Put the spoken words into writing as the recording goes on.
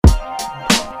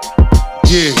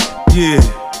Yeah, yeah,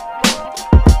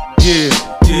 yeah,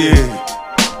 yeah.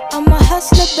 I'm a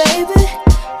hustler, baby.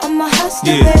 I'm a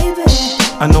hustler, Yeah. baby.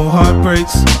 I know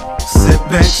heartbreaks,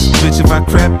 setbacks. Bitch, if I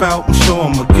crap out, I'm sure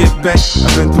I'ma get back.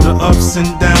 I've been through the ups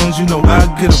and downs, you know I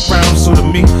get around. So to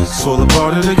me, it's all a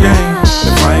part of the game.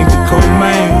 If I ain't the cold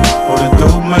man or the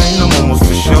dope man, I'm almost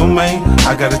for sure, man.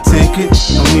 I gotta take it,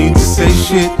 no need to say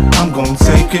shit. I'm gon'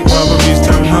 take it. Robberies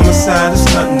turn homicide, it's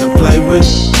nothing to play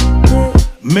with.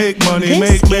 Make money,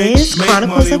 This is make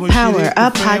Chronicles money. of When shit Power, hit a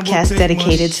the fan, we'll podcast take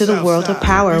dedicated money to the world of southside.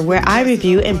 power, where I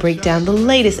review and break down the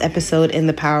latest episode in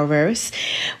the Powerverse.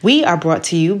 We are brought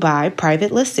to you by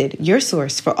Private Listed, your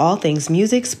source for all things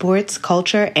music, sports,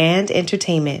 culture, and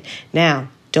entertainment. Now,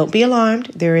 don't be alarmed.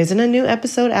 There isn't a new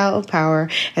episode out of Power,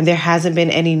 and there hasn't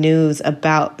been any news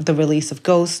about the release of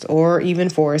Ghost or even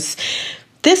Force.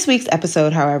 This week's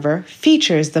episode, however,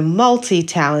 features the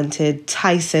multi-talented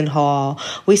Tyson Hall.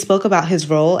 We spoke about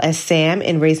his role as Sam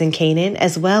in Raising Kanan,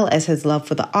 as well as his love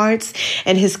for the arts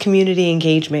and his community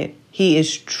engagement. He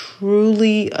is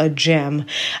truly a gem.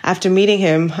 After meeting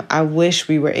him, I wish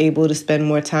we were able to spend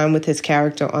more time with his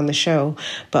character on the show,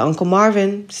 but Uncle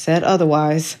Marvin said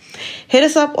otherwise. Hit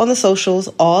us up on the socials.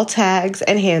 All tags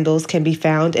and handles can be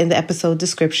found in the episode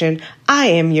description. I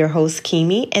am your host,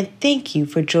 Kimi, and thank you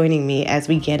for joining me as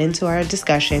we get into our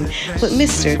discussion with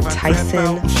Mr.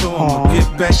 Tyson Hall.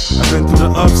 Get back. I've been through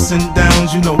the ups and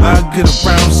downs, you know I get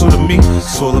around. So to me,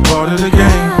 it's all a part of the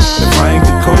game. If I ain't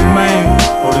the cold man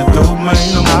or the dope man,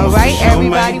 I'm All almost right, for sure,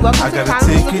 everybody, man. welcome I to gotta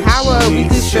Chronicles take of it. Power, a No need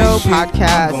weekly to say show shit. I'm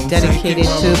podcast gon' dedicated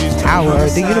take it. to power,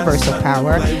 the universal Homicide,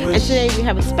 power. play with And today we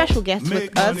have a special guest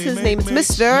with us. His name is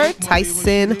Mr.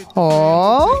 Tyson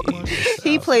Hall.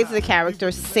 He plays the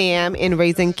character Sam in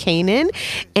Raising Kanan.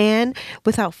 And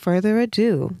without further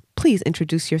ado, please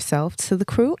introduce yourself to the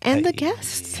crew and the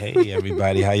guests. Hey,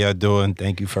 everybody. How y'all doing?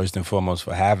 Thank you first and foremost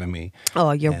for having me.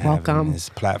 Oh, you're and having welcome. this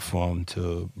platform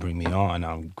to bring me on.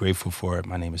 I'm grateful for it.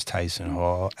 My name is Tyson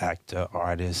Hall, actor,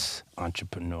 artist,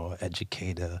 entrepreneur,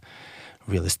 educator,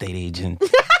 real estate agent,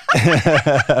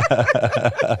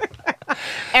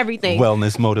 Everything.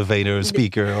 wellness motivator,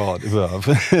 speaker, all the above.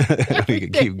 We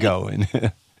could keep going.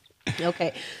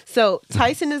 Okay, so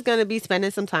Tyson is going to be spending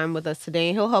some time with us today,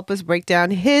 and he'll help us break down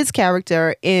his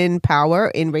character in Power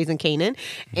in Raising Kanan.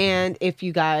 And if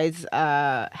you guys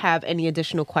have any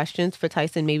additional questions for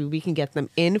Tyson, maybe we can get them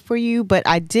in for you. But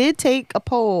I did take a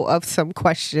poll of some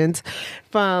questions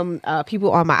from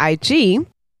people on my IG.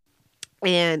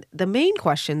 And the main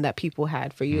question that people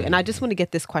had for you, and I just want to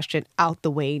get this question out the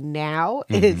way now,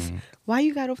 is why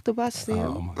you got off the bus, Sam?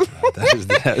 Oh, my God.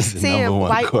 That's the Sam, number one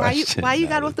why question. you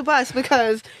got off the bus?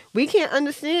 Because we can't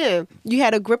understand. You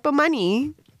had a grip of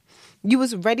money. You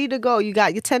was ready to go. You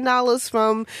got your $10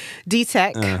 from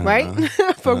D-Tech, right?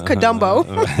 From Kadumbo.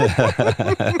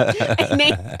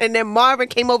 and then Marvin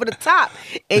came over the top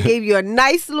and gave you a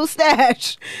nice little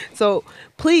stash. So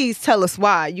please tell us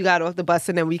why you got off the bus,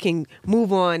 and then we can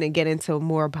move on and get into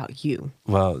more about you.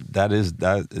 Well, that is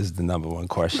the number one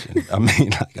question. I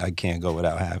mean, I can't go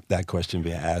without that question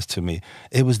being asked to me.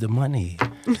 It was the money.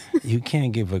 You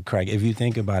can't give a crack. If you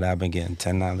think about it, I've been getting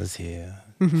 $10 here,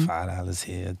 $5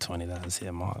 here, $20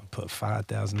 here. Mom put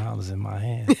 $5,000 in my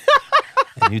hand.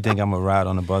 And you think I'm going to ride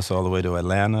on the bus all the way to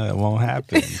Atlanta? It won't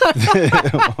happen.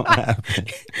 It won't happen.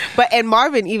 And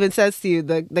Marvin even says to you,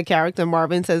 the character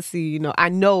Marvin says to you, I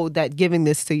know that giving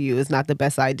this to you is not the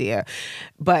best idea.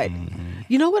 But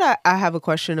you know what I have a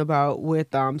question about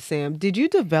with Sam? Did you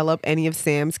develop any of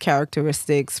Sam's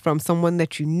characteristics from someone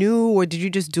that you knew, or did you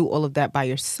just do all of that by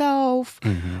yourself?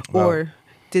 Or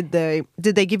did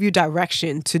they give you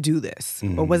direction to do this?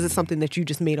 Or was it something that you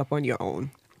just made up on your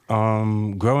own?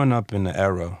 Growing up in the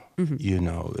era,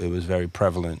 it was very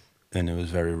prevalent and it was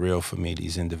very real for me,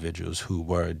 these individuals who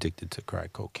were addicted to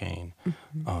crack cocaine.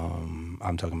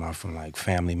 I'm talking about from like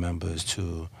family members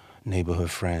to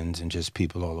neighborhood friends and just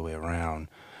people all the way around.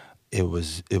 It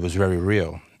was very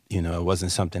real. It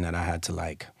wasn't something that I had to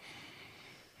like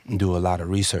do a lot of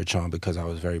research on because I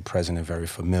was very present and very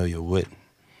familiar with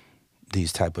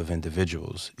these type of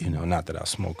individuals. Not that I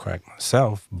smoke crack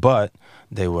myself, but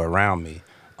they were around me.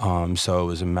 So it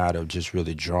was a matter of just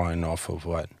really drawing off of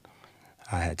what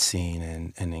I had seen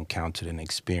and encountered and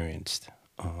experienced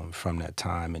from that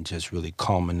time, and just really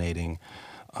culminating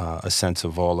a sense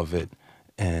of all of it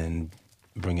and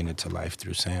bringing it to life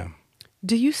through Sam.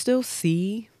 Do you still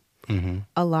see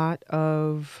a lot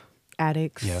of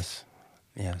addicts? Yes.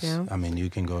 Yeah? I mean,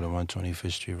 you can go to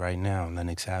 125th Street right now,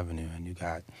 Lenox Avenue, and you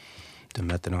got the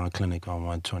methadone clinic on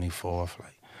 124th.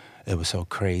 It was so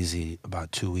crazy.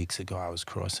 About 2 weeks ago, I was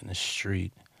crossing the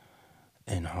street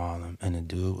in Harlem, and a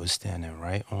dude was standing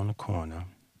right on the corner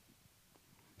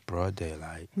broad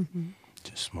daylight,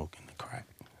 just smoking the crack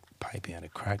pipe. He had a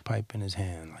crack pipe in his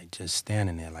hand, like just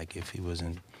standing there, like if he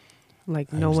wasn't,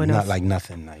 like no one else, like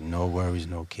nothing, like no worries,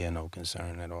 no care, no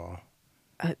concern at all.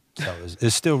 So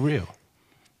it's still real.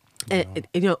 And,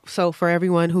 so for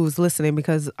everyone who's listening,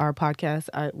 because our podcast,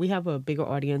 we have a bigger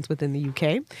audience within the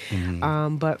UK,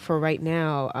 but for right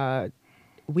now,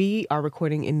 we are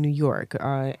recording in New York,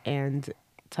 and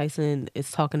Tyson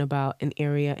is talking about an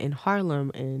area in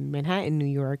Harlem, in Manhattan, New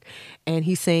York, and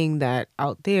he's saying that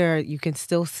out there you can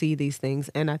still see these things.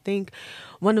 And I think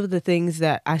one of the things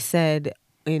that I said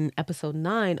in episode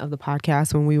 9 of the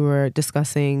podcast, when we were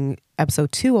discussing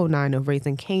episode 209 of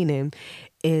Raising Kanan,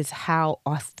 is how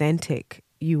authentic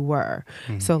you were.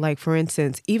 So like, for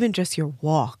instance, even just your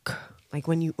walk, like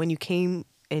when you came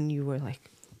and you were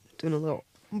like doing a little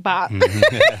bop, so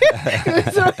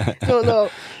a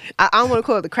little, I don't want to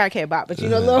call it the crackhead bop, but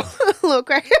little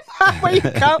crackhead bop where you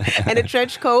come and a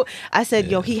trench coat. I said,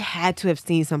 yo, he had to have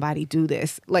seen somebody do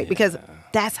this, like, because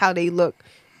that's how they look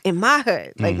in my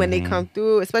hood, like when they come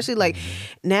through, especially like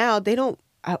now they don't.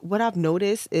 What I've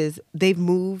noticed is they've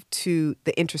moved to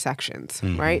the intersections,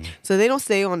 right? So they don't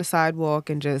stay on the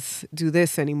sidewalk and just do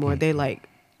this anymore. They like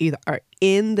either are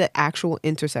in the actual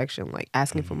intersection, like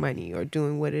asking for money or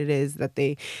doing what it is that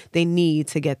they need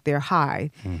to get their high.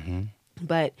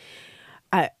 But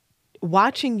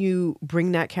watching you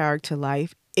bring that character to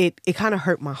life, it kind of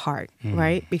hurt my heart,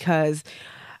 right? Because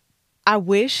I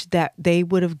wish that they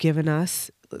would have given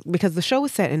us, because the show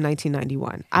was set in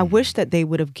 1991. I wish that they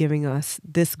would have given us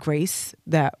this grace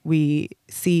that we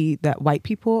see that white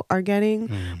people are getting,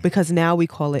 because now we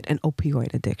call it an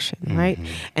opioid addiction, right?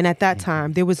 And at that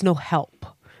time, there was no help.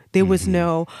 There was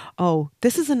no, oh,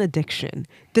 this is an addiction.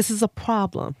 This is a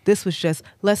problem. This was just,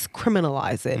 let's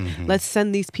criminalize it. Let's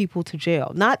send these people to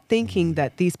jail. Not thinking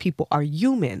that these people are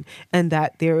human and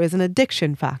that there is an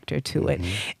addiction factor to it.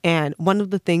 And one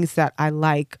of the things that I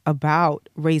like about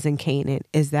Raising Kanan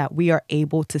is that we are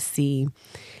able to see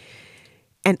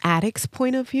an addict's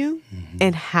point of view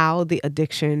and how the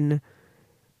addiction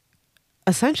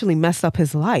essentially messed up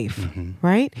his life,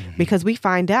 right? Because we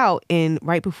find out in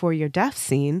right before your death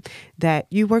scene that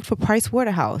you worked for Price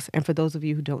Waterhouse. And for those of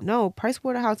you who don't know, Price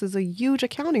Waterhouse is a huge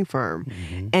accounting firm.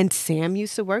 And Sam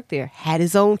used to work there, had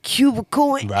his own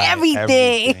cubicle and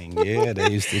everything. Yeah, they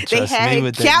used to trust they me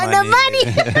with counting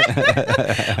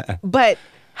that the money. But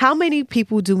how many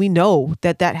people do we know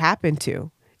that happened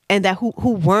to, and that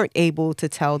who weren't able to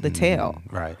tell the tale?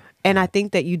 Right. And I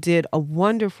think that you did a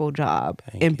wonderful job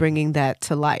in bringing that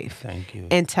to life. Thank you.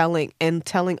 And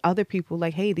telling other people,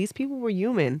 like, hey, these people were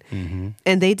human,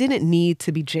 and they didn't need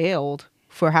to be jailed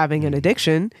for having an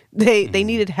addiction. They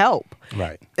needed help.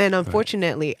 Right. And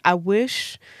unfortunately,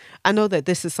 I know that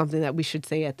this is something that we should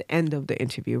say at the end of the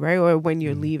interview, right? Or when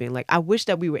you're leaving. Like, I wish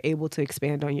that we were able to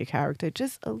expand on your character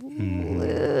just a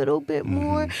little bit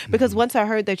more. Because once I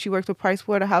heard that you worked for Price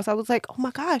Waterhouse, I was like, oh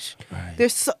my gosh,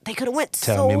 they could have went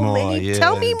Tell me more. many. Yeah,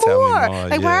 tell me more.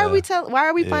 Like, why are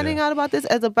we Yeah. finding out about this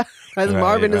as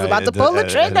Marvin is about to pull the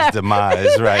trigger? His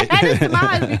demise, right? At his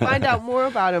demise, we find out more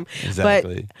about him.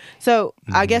 Exactly. But, so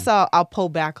I guess I'll pull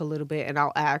back a little bit and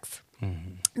I'll ask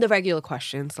the regular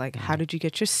questions, like, how did you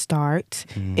get your start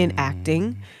in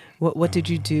acting? What did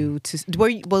you do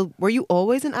were you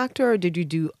always an actor, or did you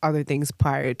do other things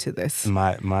prior to this?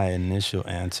 My initial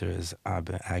answer is I've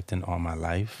been acting all my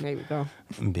life. There we go.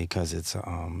 Because it's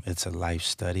a life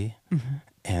study.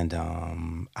 And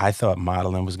I thought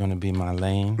modeling was going to be my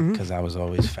lane, because I was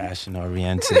always fashion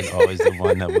oriented, always the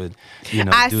one that would,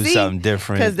 do something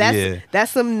different. Because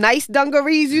that's some nice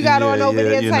dungarees you got on over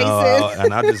there, Tyson.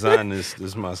 And I designed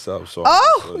this myself. So,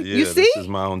 you see? This is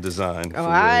my own design. All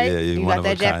right. Yeah, you got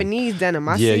that Japanese denim.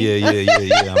 I yeah, see.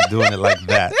 yeah. I'm doing it like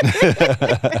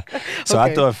that. So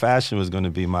I thought fashion was going to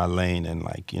be my lane, and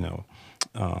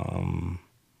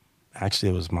actually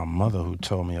it was my mother who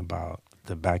told me about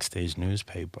the Backstage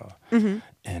newspaper.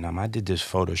 And I did this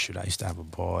photo shoot. I used to have a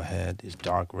bald head, these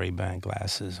dark Ray-Ban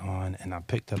glasses on, and I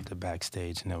picked up the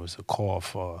Backstage, and there was a call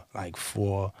for like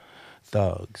 4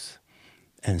 thugs.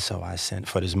 And so I sent,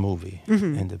 for this movie,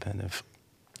 Independent,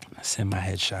 I sent my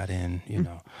headshot in,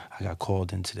 I got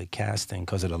called into the casting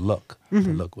because of the look. The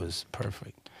look was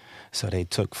perfect. So they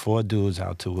took 4 dudes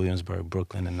out to Williamsburg,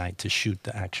 Brooklyn, the night to shoot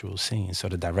the actual scene. So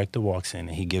the director walks in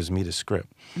and he gives me the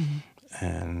script.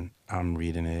 And I'm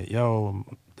reading it, yo,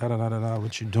 da-da-da-da-da,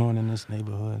 what you doing in this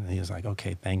neighborhood? And he was like,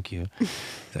 okay, thank you.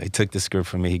 So he took the script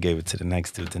from me, he gave it to the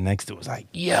next dude. The next dude was like,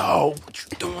 yo, what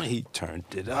you doing? He turned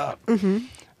it up,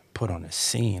 put on a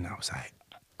scene. I was like,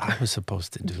 I was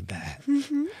supposed to do that.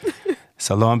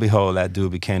 So lo and behold, that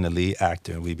dude became the lead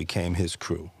actor, and we became his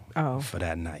crew. for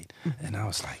that night. And I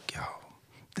was like, yo,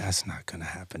 that's not going to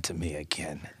happen to me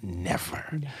again.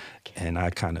 Never. And I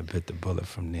kind of bit the bullet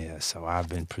from there. So I've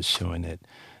been pursuing it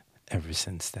ever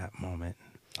since that moment.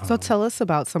 So tell us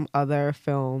about some other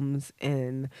films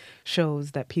and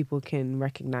shows that people can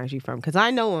recognize you from. Because I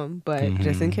know them, but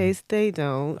just in case they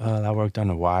don't. I worked on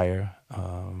The Wire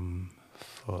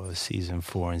for season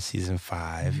 4 and season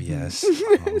 5, yes.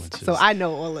 So I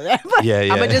know all of that. But yeah.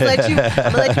 I'm going to just let you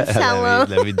tell them.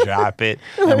 Let me drop it.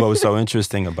 And what was so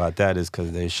interesting about that is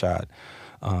because they shot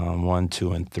 1,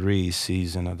 2, and 3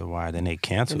 season of The Wire, then they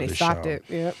canceled the show. And they stopped it,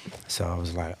 yep. So I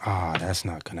was like, that's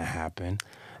not going to happen.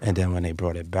 And then when they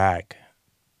brought it back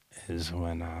is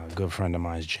when a good friend of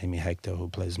mine, Jamie Hector, who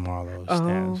plays Marlo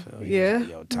Stansfield. Yeah. Like,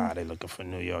 yo, Todd, they looking for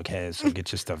New York heads, so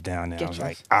get your stuff down there. I was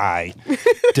like,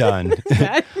 done.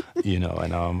 You know,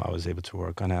 and I was able to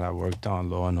work on that. I worked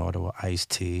on Law and Order with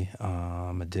Ice-T.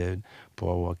 I did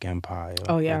Boardwalk Empire at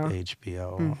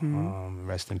HBO.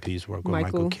 Rest in peace, work with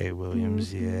Michael K.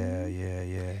 Williams. Yeah.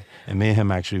 And me and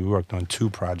him actually worked on 2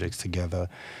 projects together.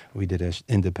 We did an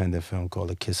independent film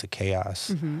called A Kiss of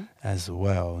Chaos as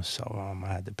well. So I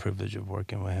had the privilege of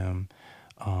working with him.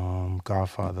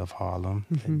 Godfather of Harlem.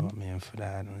 They brought me in for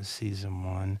that in season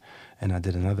 1. And I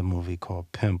did another movie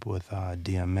called Pimp with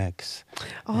DMX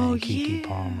and Keke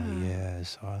Palmer. Yeah.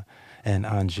 So, and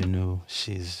Ingenue,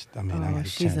 she's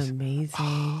amazing.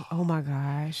 Oh my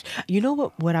gosh. You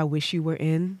know what I wish you were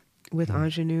in with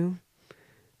Ingenue?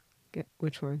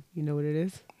 Which one? You know what it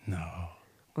is? No.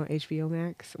 On HBO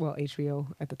Max? Well, HBO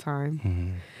at the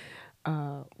time.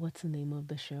 What's the name of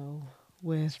the show?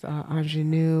 With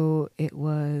Ingenue, it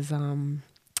was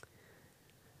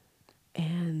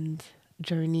and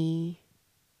Journey.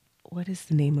 What is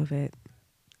the name of it?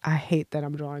 I hate that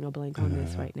I'm drawing a blank on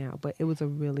this right now, but it was a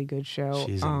really good show.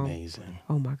 She's amazing.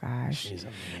 Oh my gosh. She's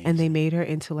amazing. And they made her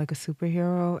into like a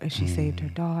superhero, and she saved her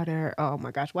daughter. Oh my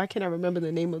gosh. Why can't I remember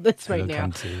the name of this right now?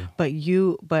 But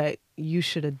you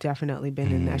should have definitely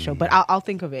been in that show. But I'll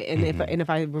think of it, and if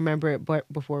I remember it,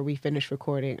 but before we finish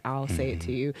recording, I'll say it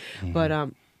to you.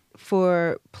 But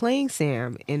for playing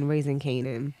Sam in Raising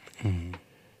Kanan,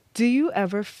 do you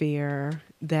ever fear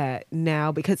that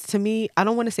now, because to me, I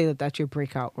don't want to say that that's your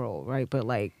breakout role, right? But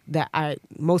like that,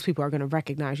 most people are going to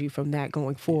recognize you from that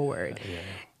going forward.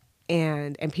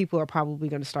 And people are probably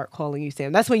going to start calling you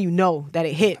Sam. That's when you know that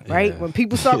it hit, right? When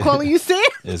people start calling you Sam.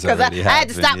 Because I had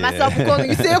to stop myself from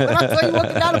calling you Sam when I saw you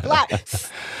walking down the block.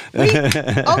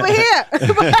 Over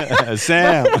here.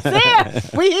 Sam,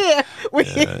 we here.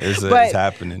 It's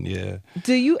happening, yeah.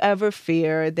 Do you ever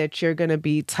fear that you're going to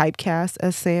be typecast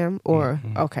as Sam? Or,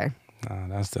 okay.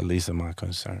 That's the least of my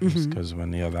concerns, because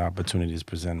when the other opportunities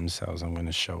present themselves, I'm going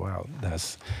to show out.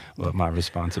 That's what my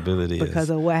responsibility is. Because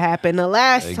of what happened the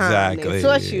last time they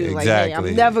taught you. Like, hey,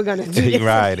 I'm never going to do this.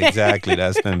 Right, exactly.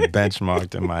 That's been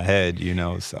benchmarked in my head, you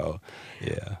know, so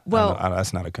yeah. Well,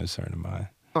 that's not a concern of mine.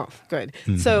 Oh, good.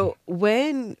 So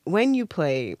when you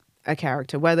play a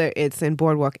character, whether it's in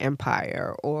Boardwalk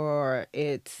Empire or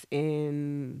it's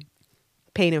in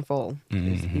Pain and Full. He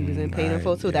was in Pain and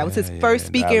Full too. That was his first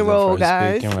speaking role,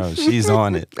 guys. She's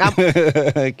on it.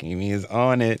 Kimi is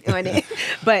on it.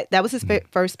 But that was his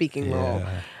first speaking role.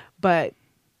 But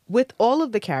with all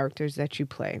of the characters that you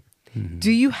play,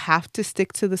 do you have to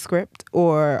stick to the script,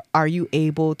 or are you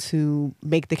able to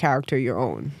make the character your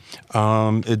own?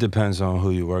 It depends on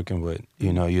who you're working with.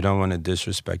 You know, you don't want to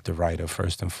disrespect the writer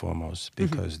first and foremost,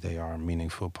 because they are a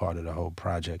meaningful part of the whole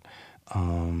project.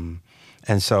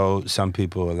 And so some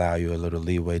people allow you a little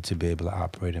leeway to be able to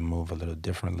operate and move a little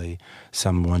differently.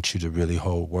 Some want you to really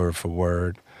hold word for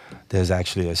word. There's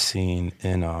actually a scene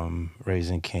in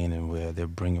Raising Kanan where they're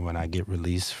bringing, when I get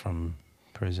released from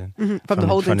prison, from the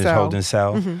holding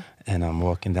cell, and I'm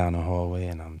walking down the hallway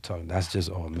and I'm talking. That's just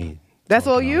all me. That's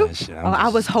all you? I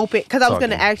was hoping, because I was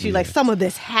going to ask you, like, some of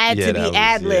this had to be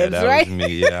ad-libs, right? That was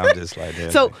me, I'm just like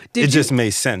that. So it just made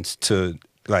sense to,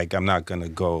 like, I'm not going to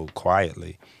go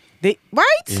quietly. Right?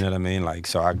 You know what I mean? Like,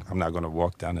 so I'm not going to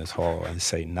walk down this hall and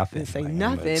say nothing.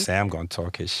 Sam going to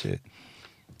talk his shit.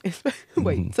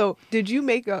 Wait, so did you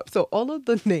make up, so all of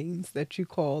the names that you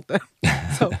called them,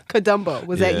 so Kadumbo,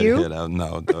 was that you?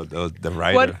 No, the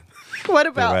writer. What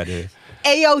about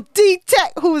AOD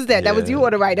Tech? Who was that? Yeah, that was you or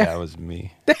the writer? That was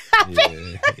me.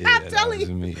 I'm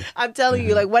telling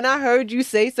you, like, when I heard you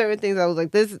say certain things, I was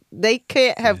like, they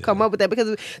can't have come up with that,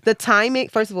 because the timing,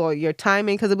 first of all, your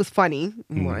timing, because it was funny,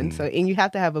 one, so, and you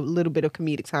have to have a little bit of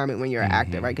comedic timing when you're an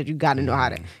actor, right? Because you got to know how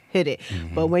to hit it.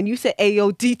 But when you said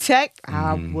AOD Tech,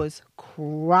 I was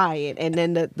crying. And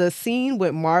then the scene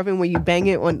with Marvin, when you bang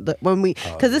it on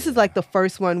because this is like the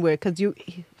first one where, because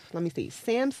let me see.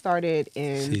 Sam started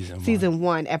in Season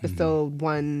 1, episode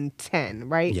 110,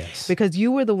 right? Yes. Because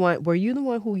you were the one. Were you the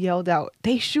one who yelled out,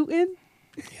 "They shooting"?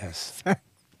 Yes.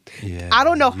 Yeah. I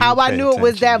don't know how I knew it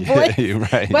was that voice. Yeah, you're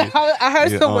right. But I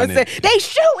heard someone say, "They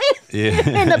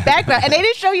shooting" in the background, and they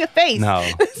didn't show your face.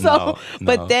 No.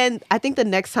 But then I think the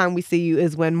next time we see you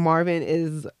is when Marvin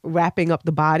is wrapping up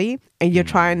the body, and you're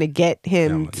trying to get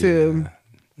him to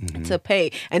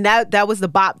pay. And that was the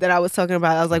bop that I was talking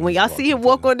about. I was like, when y'all see him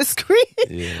walk on the screen.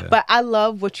 Yeah. But I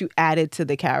love what you added to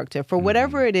the character. For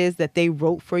whatever it is that they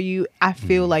wrote for you, I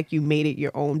feel like you made it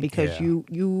your own because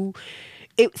you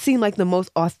it seemed like the most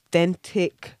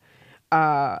authentic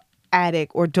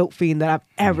addict or dope fiend that I've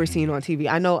ever seen on TV.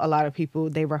 I know a lot of people,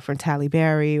 they reference Halle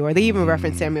Berry or they even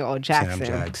reference Samuel L.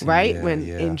 Jackson, right?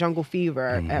 In Jungle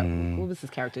Fever, what was his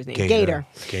character's name? Gator.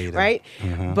 Right?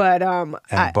 But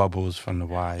and Bubbles from The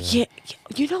Wire. Yeah,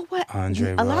 you know what?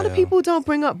 Andre a lot of Royo. people don't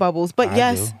bring up Bubbles, but I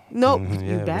yes, do. no, Yeah,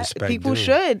 you bet respect people due.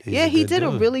 should. He's Yeah, a he good did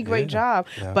a dude. really great job.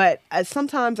 Yeah. But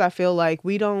sometimes I feel like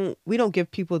we don't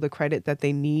give people the credit that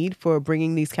they need for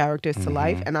bringing these characters to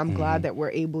life, and I'm glad that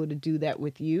we're able to do that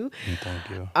with you. Thank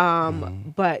you.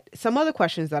 But some other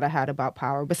questions that I had about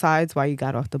Power, besides why you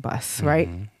got off the bus, right,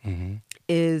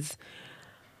 is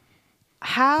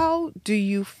how do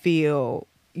you feel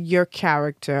your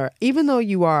character, even though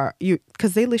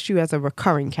because they list you as a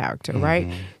recurring character,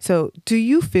 right? So do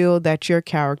you feel that your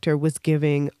character was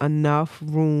giving enough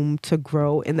room to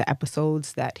grow in the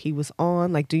episodes that he was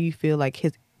on? Like, do you feel like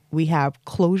we have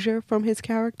closure from his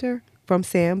character, from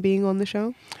Sam being on the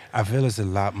show? I feel there's a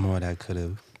lot more that could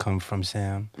have come from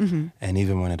Sam. And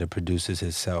even one of the producers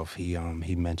himself, he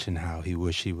mentioned how he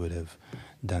wished he would have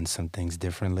done some things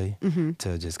differently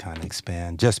to just kind of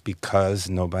expand, just because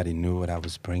nobody knew what I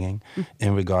was bringing.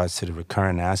 In regards to the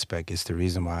recurrent aspect, it's the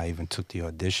reason why I even took the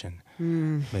audition.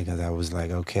 Because I was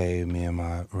like, okay, me and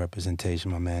my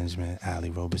representation, my management, Ali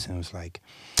Roberson was like,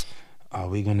 are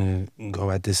we going to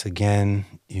go at this again,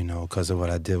 because of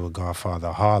what I did with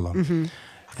Godfather Harlem.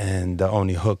 And the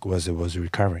only hook was it was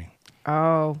recurring.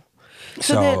 Oh.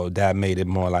 So that made it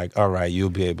more like, all right, you'll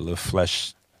be able to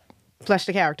flesh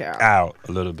the character out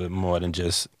a little bit more than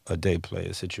just a day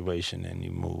player situation and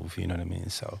you move, you know what I mean?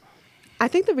 So I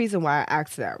think the reason why I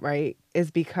asked that, right, is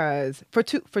because for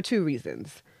two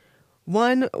reasons.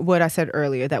 One, what I said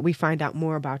earlier, that we find out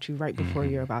more about you right before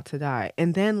you're about to die.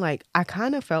 And then, like, I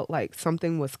kind of felt like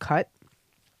something was cut.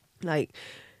 Like,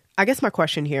 I guess my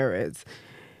question here is,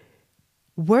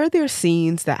 were there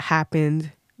scenes that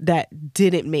happened that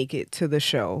didn't make it to the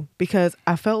show? Because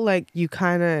I felt like you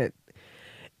kind of,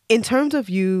 in terms of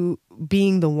you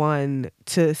being the one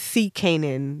to see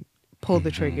Kanan pull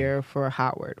the trigger for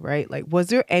Howard, right? Like, was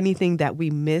there anything that we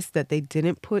missed that they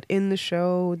didn't put in the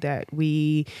show that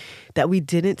we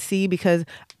didn't see? Because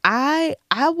I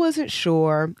wasn't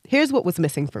sure. Here's what was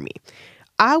missing for me.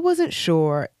 I wasn't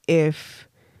sure if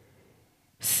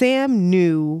Sam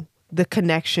knew the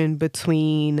connection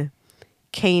between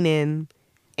Kanan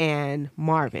and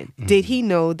Marvin. Did he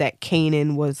know that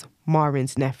Kanan was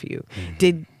Marvin's nephew?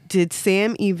 Did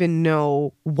Sam even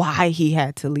know why he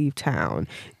had to leave town?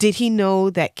 Did he know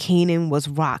that Kanan was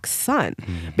Rock's son?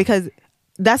 Because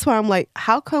that's why I'm like,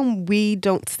 how come we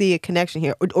don't see a connection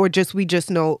here? Or we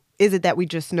just know, is it that we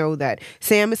just know that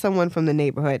Sam is someone from the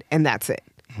neighborhood and that's it?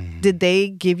 Did they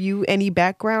give you any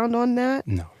background on that?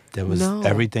 no, there was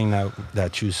everything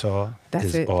that you saw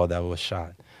is it. all that was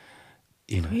shot.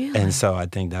 Really? And so I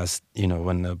think that's,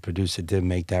 when the producer did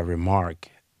make that remark,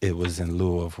 it was in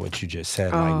lieu of what you just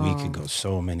said. Like, we could go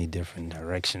so many different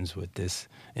directions with this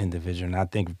individual. And I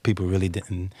think people really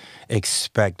didn't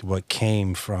expect what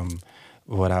came from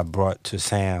what I brought to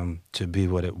Sam to be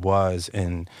what it was,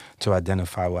 and to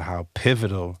identify with how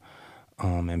pivotal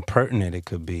and pertinent it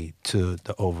could be to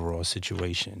the overall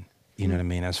situation. You know what I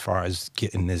mean? As far as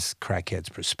getting this crackhead's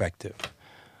perspective.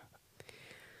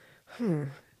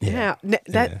 Yeah,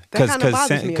 that kind of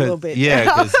bothers me a little bit.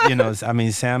 Yeah,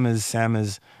 because Sam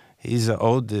is he's an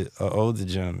older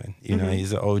gentleman.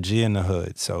 He's an OG in the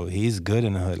hood, so he's good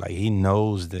in the hood. Like, he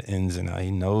knows the ins and outs. He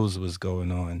knows what's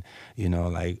going on.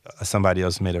 Like, somebody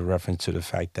else made a reference to the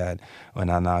fact that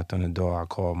when I knocked on the door, I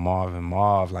called Marv, and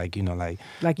Marv, like you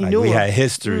knew we had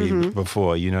history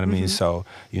before. You know what I mean? So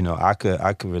I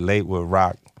could relate with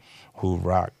Rock, who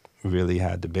Rock really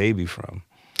had the baby from.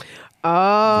 Oh. You know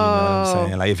what I'm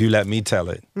saying? Like, if you let me tell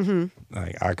it,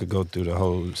 like, I could go through the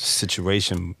whole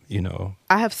situation,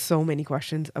 I have so many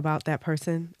questions about that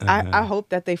person. I hope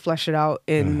that they flesh it out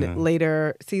in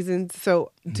later seasons.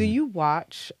 So, do you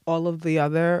watch all of the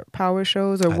other Power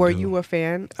shows, or were you a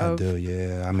fan of? I do,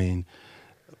 yeah. I mean,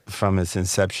 from its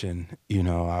inception,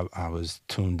 I was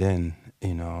tuned in,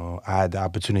 You know, I had the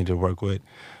opportunity to work with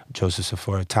Joseph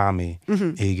Sephora, Tommy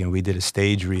Egan. We did a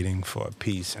stage reading for a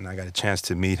piece, and I got a chance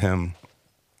to meet him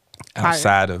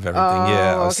outside of everything.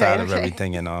 Outside of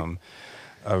everything, and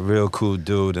a real cool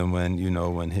dude. And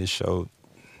when his show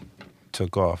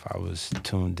took off, I was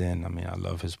tuned in. I mean, I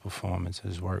love his performance,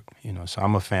 his work. You know, so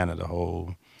I'm a fan of the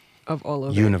whole of all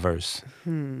of universe.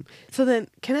 So then,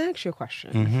 can I ask you a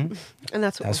question? And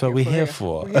that's what we're here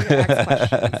for. We're here to ask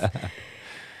questions.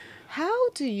 How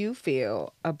do you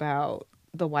feel about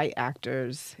the white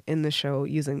actors in the show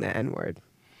using the N-word?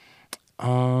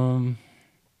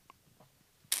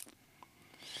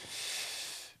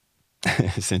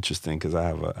 It's interesting because I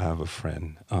have a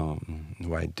friend,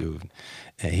 white dude,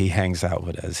 and he hangs out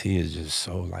with us. He is just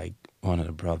so like one of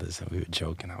the brothers, and we were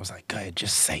joking. I was like, "Go ahead,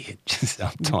 just say it."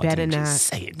 I'm talking to him, just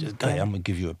say it. Just go ahead. I'm gonna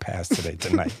give you a pass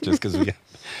tonight, just because we.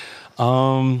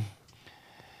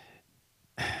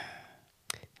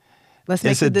 Let's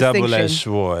make it's the a distinction. double-edged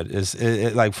sword. It's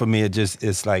like for me,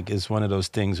 it's one of those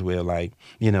things where like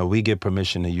we get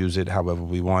permission to use it however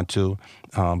we want to,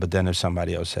 but then if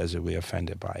somebody else says it, we're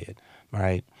offended by it,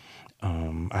 right?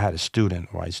 I had a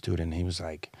white student. He was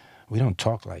like, "We don't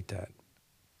talk like that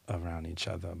around each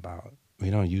other about.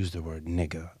 We don't use the word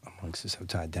nigga amongst us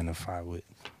to identify with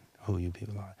who you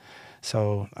people are."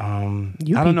 So I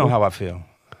don't know how I feel.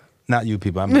 Not you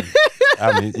people. I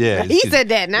mean, yeah. He said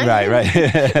that, not right, you.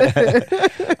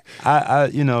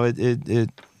 Right.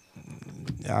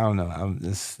 I don't know.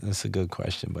 That's a good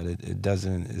question, but it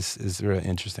doesn't. It's real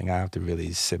interesting. I have to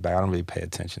really sit back. I don't really pay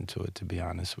attention to it, to be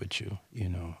honest with you.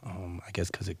 I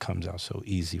guess because it comes out so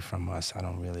easy from us. I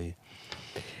don't really.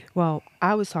 Well,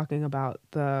 I was talking about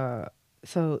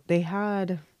so they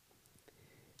had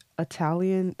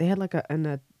Italian. They had like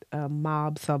a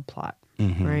mob subplot,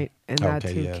 right? And that's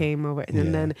who came over,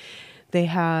 and then they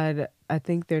had. I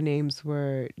think their names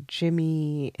were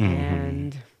Jimmy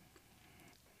and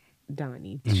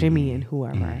Donnie, Jimmy and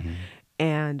whoever.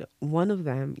 And one of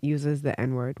them uses the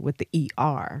N-word with the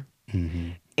ER.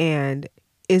 And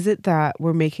is it that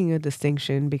we're making a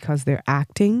distinction because they're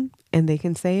acting and they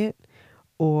can say it?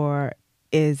 Or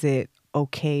is it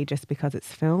okay just because it's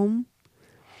film?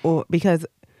 Or because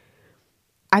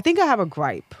I think I have a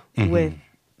gripe with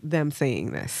them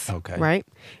saying this, right?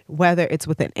 Whether it's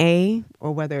with an A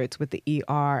or whether it's with the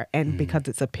ER and because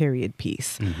it's a period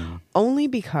piece. Only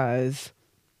because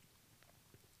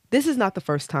this is not the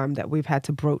first time that we've had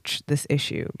to broach this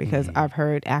issue, because I've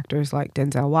heard actors like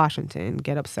Denzel Washington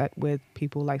get upset with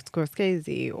people like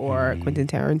Scorsese or Quentin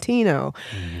Tarantino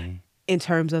in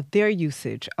terms of their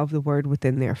usage of the word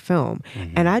within their film.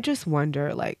 And I just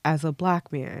wonder, like, as a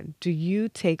black man, do you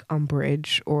take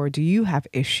umbrage or do you have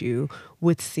issue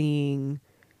with seeing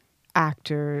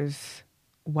actors,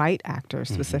 white actors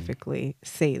specifically,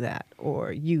 say that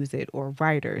or use it, or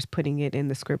writers putting it in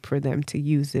the script for them to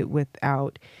use it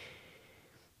without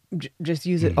just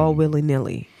use it all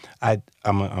willy-nilly? I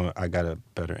got a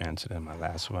better answer than my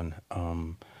last one.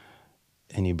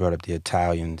 And you brought up the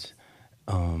Italians.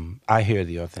 I hear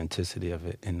the authenticity of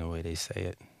it in the way they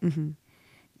say it.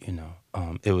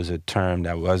 It was a term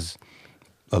that was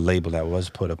a label that was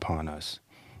put upon us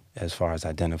as far as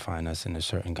identifying us in a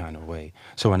certain kind of way.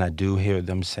 So when I do hear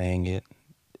them saying it,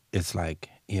 it's like,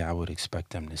 yeah, I would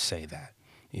expect them to say that.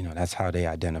 That's how they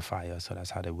identify us, so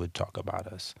that's how they would talk about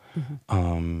us.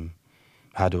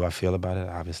 How do I feel about it?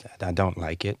 Obviously, I don't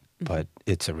like it, but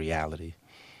it's a reality.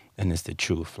 And it's the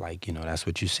truth. Like, that's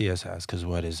what you see us as. Because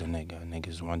what is a nigga? A nigga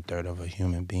is 1/3 of a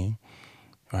human being,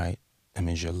 right? That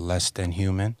means you're less than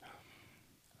human.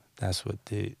 That's what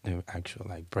the actual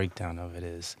breakdown of it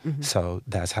is. So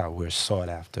that's how we're sought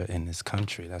after in this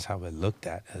country. That's how we're looked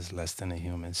at, as less than a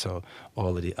human. So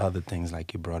all of the other things,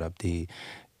 like you brought up, the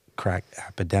crack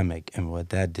epidemic and what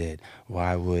that did.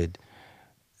 Why would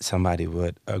somebody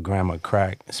with a gram of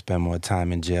crack spend more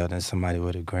time in jail than somebody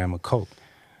with a gram of coke?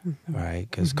 Right?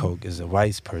 Because coke is a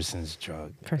white person's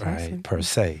drug, right? Per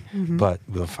se. But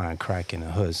we'll find crack in the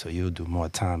hood, so you'll do more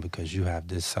time because you have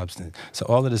this substance. So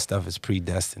all of this stuff is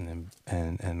predestined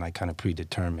and like kind of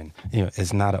predetermined.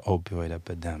 It's not an opioid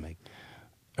epidemic,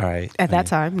 right? At that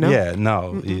time, no. Yeah,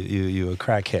 no. You're a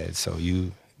crackhead, so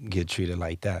you get treated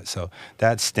like that. So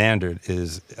that standard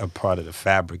is a part of the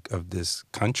fabric of this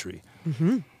country.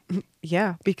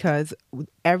 Yeah, because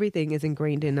everything is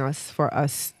ingrained in us. For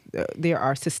us, there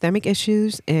are systemic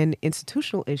issues and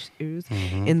institutional issues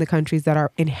in the countries that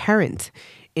are inherent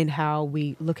in how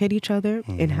we look at each other,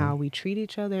 in how we treat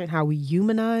each other, and how we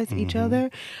humanize each other.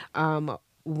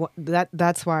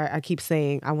 that's why I keep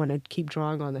saying I want to keep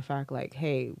drawing on the fact like,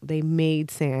 hey, they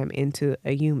made Sam into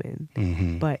a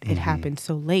human, but it happened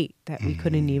so late that we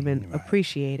couldn't even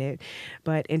appreciate it.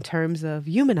 But in terms of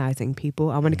humanizing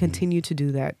people, I want to continue to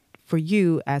do that for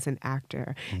you as an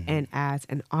actor and as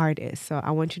an artist. So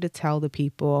I want you to tell the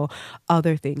people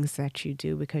other things that you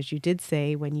do, because you did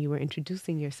say when you were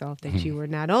introducing yourself that you were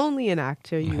not only an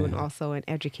actor, you were also an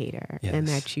educator, and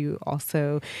that you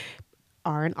also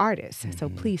are an artist. So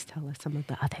please tell us some of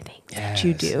the other things that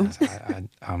you do.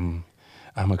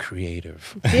 I'm a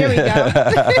creative. There we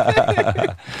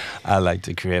go. I like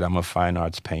to create. I'm a fine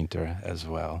arts painter as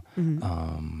well.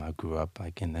 I grew up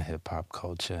like in the hip hop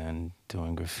culture, and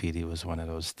doing graffiti was one of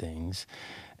those things.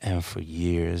 And for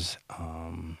years,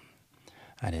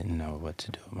 I didn't know what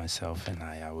to do with myself, and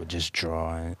I would just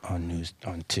draw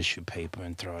on tissue paper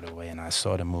and throw it away. And I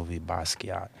saw the movie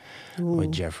Basquiat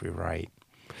with Jeffrey Wright.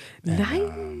 And,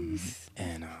 Nice.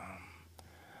 And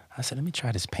I said, let me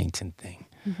try this painting thing.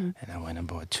 And I went and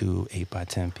bought 2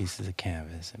 8x10 pieces of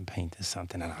canvas and painted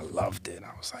something, and I loved it.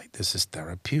 I was like, this is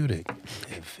therapeutic.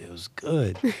 It feels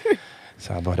good.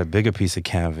 So I bought a bigger piece of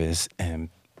canvas and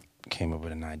came up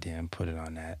with an idea and put it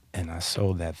on that. And I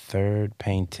sold that third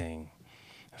painting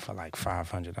for like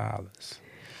 $500.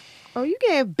 Oh, you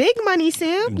get big money,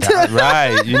 Sam.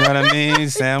 Right. You know what I mean?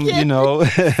 Sam, you know,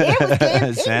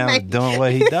 Sam's doing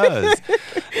what he does.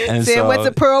 And Sam went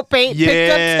to Pearl Paint.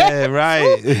 Yeah,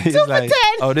 right. He's like,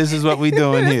 oh, this is what we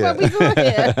doing here. This is what we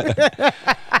doing here.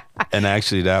 And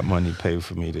actually, that money paid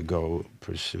for me to go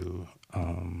pursue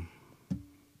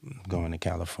going to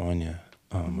California.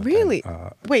 Really?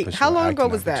 Wait, how long ago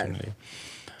was that? I'm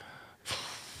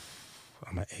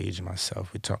going to age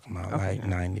myself. We're talking about like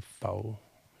 94.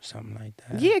 Something like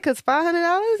that. Yeah, because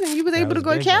 $500 and you was able to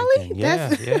go to Cali? Yeah.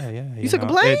 You took a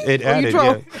plane? It or added, you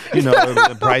drove? Yeah. You know,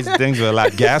 the price of things were a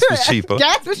lot. Gas was cheaper.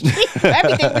 Gas was cheap.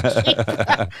 Everything was cheap.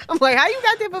 I'm like, how you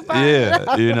got there for $500?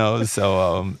 Yeah, you know,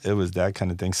 so it was that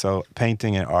kind of thing. So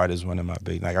painting and art is one of my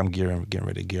big, like I'm getting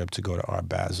ready to gear up to go to Art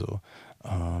Basel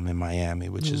in Miami,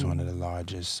 which is one of the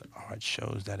largest art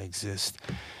shows that exist.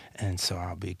 And so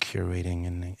I'll be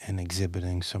curating and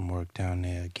exhibiting some work down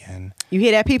there again. You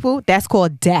hear that, people? That's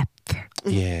called depth.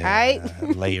 Yeah. Right?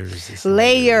 Layers.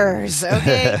 Layers.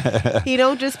 Okay. He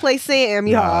don't just play Sam,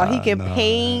 y'all. He can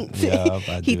paint.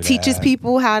 Yep, he teaches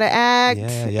people how to act.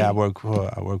 Yeah. I work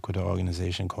with an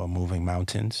organization called Moving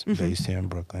Mountains, based here in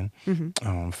Brooklyn,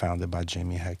 founded by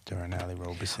Jimmy Hector and Ali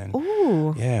Robeson.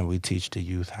 Ooh. Yeah, we teach the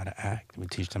youth how to act. We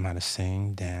teach them how to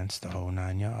sing, dance, the whole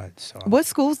 9 yards. So, what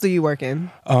schools do you work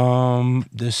in?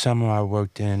 This summer I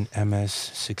worked in MS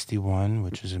 61,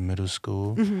 which is a middle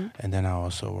school, and then I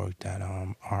also worked at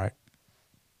art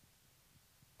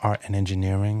and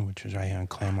engineering, which was right here in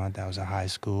Claremont. That was a high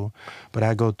school. But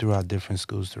I go throughout different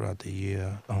schools throughout the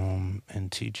year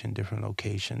and teach in different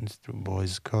locations through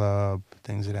boys club,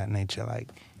 things of that nature. Like,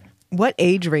 what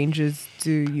age ranges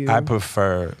do you? I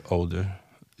prefer older.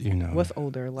 You know, what's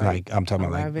older? Like I'm talking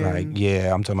 11? about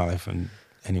I'm talking about like from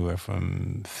anywhere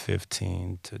from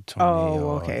 15 to 20.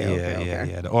 Oh, okay.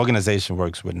 Yeah. The organization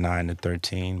works with 9 to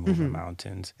 13, Moving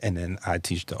Mountains, and then I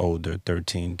teach the older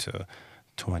 13 to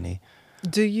 20.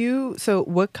 So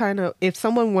what kind of, if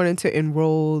someone wanted to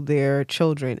enroll their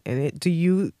children in it, do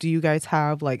you guys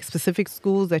have like specific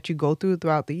schools that you go through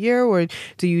throughout the year, or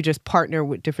do you just partner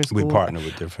with different schools? We partner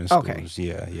with different schools. Okay.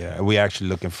 Yeah. We're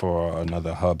actually looking for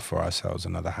another hub for ourselves,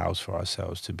 another house for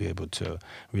ourselves to be able to,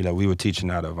 we were teaching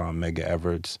out of Mega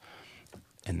Everett's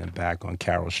in the back on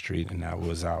Carroll Street, and that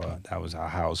was our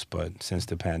house. But since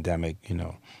the pandemic,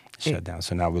 shut down.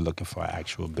 So now we're looking for an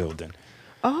actual building.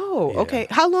 Oh, okay.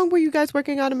 How long were you guys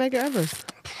working out of Mega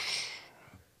Everest?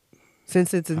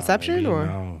 Since its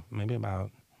inception, maybe about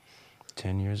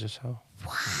 10 years or so.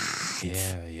 What?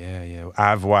 Yeah.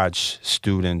 I've watched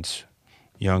students,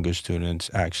 younger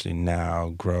students, actually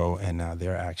now grow, and now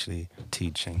they're actually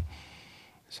teaching.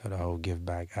 So the whole give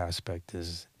back aspect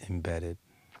is embedded.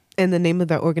 And the name of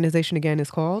that organization again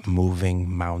is called? Moving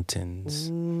Mountains.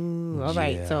 Ooh, all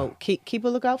right. So keep a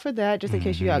lookout for that, just in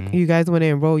case you guys want to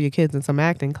enroll your kids in some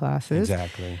acting classes.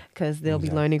 Exactly. Because they'll be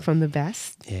learning from the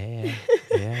best. Yeah.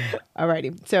 All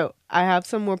righty. So I have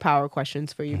some more power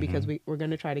questions for you because we're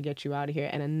going to try to get you out of here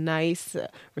at a nice,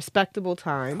 respectable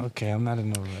time. Okay, I'm not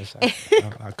in no rush.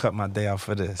 I cut my day off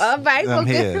for this. All right. I'm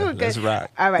here. Good. Let's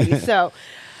rock. All righty. So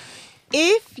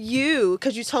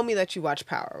because you told me that you watch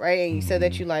Power, right? And you said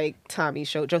that you like Tommy's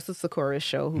show, Joseph Sikura's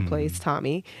show, who plays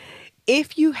Tommy.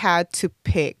 If you had to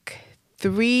pick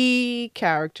 3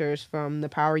 characters from the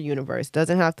Power universe,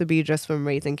 doesn't have to be just from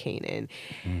Raising Kanan,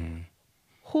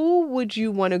 who would you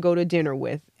want to go to dinner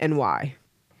with and why?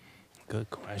 Good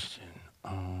question.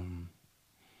 I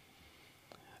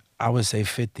would say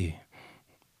 50.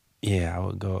 Yeah, I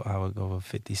would go with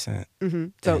 50 Cent.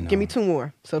 So And, give me two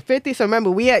more. So 50. So remember,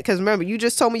 you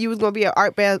just told me you was gonna be at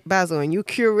Art Basel and you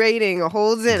curating a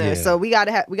whole dinner. Yeah. So we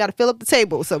gotta fill up the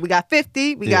table. So we got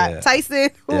 50. We got Tyson.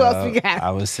 Who else we got?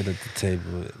 I would sit at the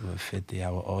table with 50.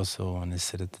 I would also want to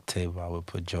sit at the table. I would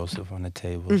put Joseph on the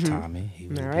table. Tommy. He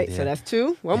would All be right. there. So that's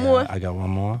two. One more. I got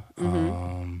one more.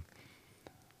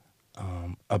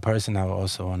 A person I would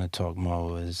also want to talk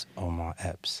more is Omar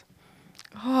Epps.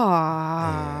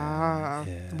 Ah.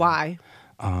 Yeah. Why?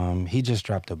 He just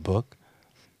dropped a book,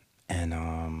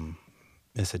 and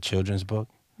it's a children's book,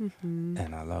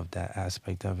 and I love that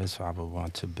aspect of it. So I would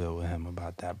want to build with him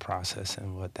about that process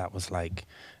and what that was like,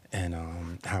 and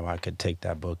how I could take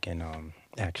that book and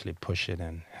actually push it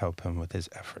and help him with his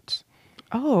efforts.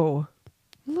 Oh,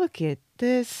 look at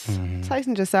this.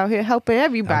 Tyson just out here helping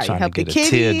everybody. I'm trying helping to get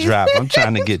kiddies. a teardrop. I'm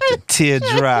trying to get the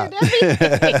teardrop.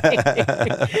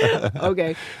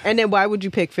 Okay. And then why would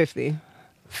you pick 50?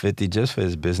 50 just for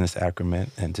his business acumen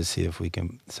and to see if we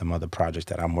can, some other projects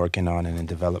that I'm working on and in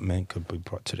development could be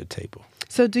brought to the table.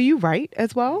 So do you write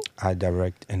as well? I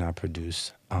direct and I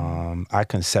produce. I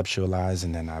conceptualize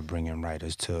and then I bring in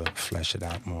writers to flesh it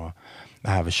out more.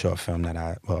 I have a short film that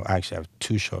I actually have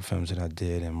two short films that I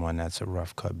did and one that's a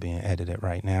rough cut being edited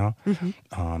right now.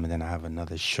 And then I have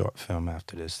another short film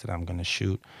after this that I'm going to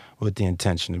shoot with the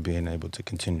intention of being able to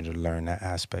continue to learn that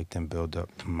aspect and build up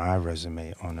my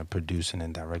resume on the producing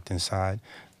and directing side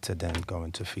to then go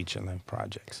into feature-length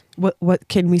projects. What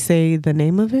can we say the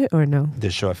name of it or no?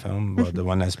 The short film, well, the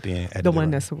one that's being edited The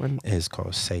one that's the one. is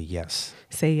called Say Yes.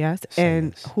 Say Yes. Say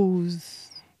And Yes.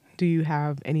 do you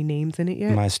have any names in it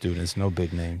yet? My students, no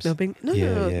big names. No.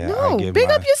 I give Big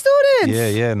up your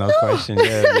students. Yeah, no question.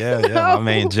 Yeah. My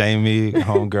man Jamie,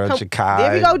 homegirl Chakai.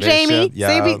 There we go, Jamie.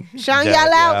 Bishop, See, shine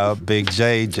y'all out. Big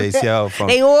J, JCL. From,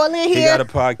 They all in he here. got a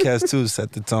podcast too,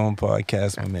 Set the Tone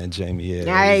podcast. My man Jamie. Yeah.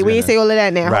 All right, we ain't say all of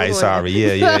that now. Right, Hold on. sorry.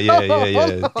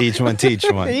 Yeah. Each one teach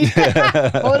one.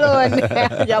 Hold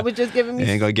on. Y'all was just giving me.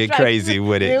 You ain't gonna get strike. crazy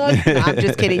with it. No, I'm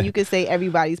just kidding. You can say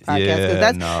everybody's podcast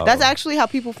because that's actually how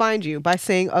people find you, by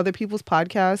saying other people's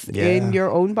podcasts in your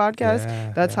own podcast.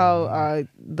 That's how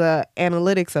the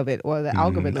analytics of it or the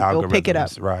algorithm will pick it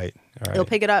up. Right. They'll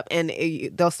pick it up and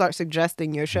they'll start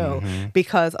suggesting your show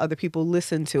because other people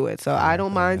listen to it. So I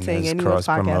don't mind saying anyone's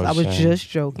podcast. I was just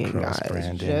joking, guys.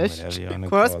 Just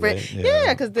cross brand.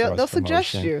 Yeah, because they'll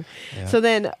suggest you. Yeah. So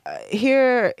then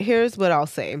here's what I'll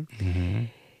say.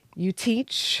 You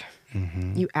teach,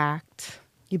 you act,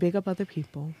 you big up other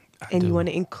people. And you want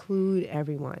to include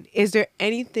everyone. Is there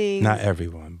anything? Not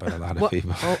everyone, but a lot of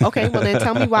people. Oh, okay, well then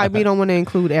tell me why we don't want to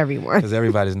include everyone. Because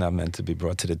everybody's not meant to be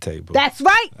brought to the table. That's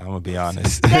right. I'm going to be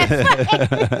honest. And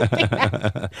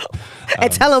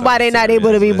tell them why they're not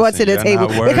able to be brought to the table.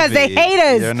 Because they hate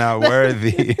us. You're not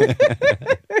worthy.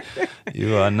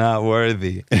 You are not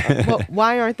worthy. Well,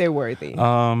 why aren't they worthy?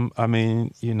 I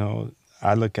mean,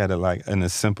 I look at it like, in a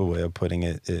simple way of putting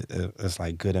it, it's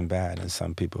like good and bad. And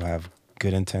some people have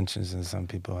good intentions and some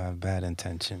people have bad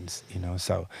intentions,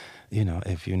 So,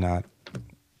 if you're not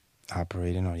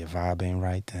operating or your vibe ain't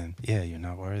right, then you're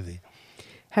not worthy.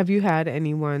 Have you had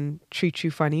anyone treat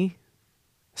you funny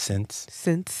since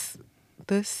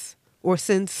this? Or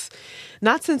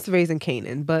not since Raising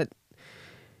Kanan, but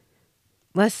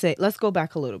let's go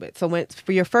back a little bit. So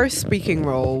for your first speaking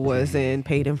role was in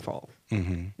Paid in Full.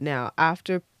 Now,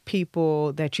 after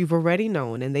people that you've already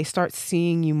known and they start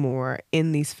seeing you more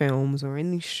in these films or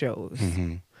in these shows,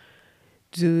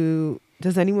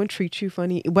 does anyone treat you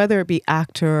funny, whether it be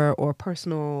actor or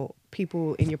personal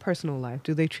people in your personal life?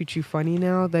 Do they treat you funny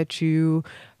now that you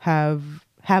have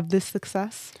this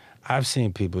success? I've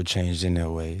seen people change in their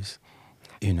ways,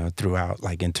 throughout,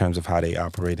 like in terms of how they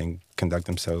operate and conduct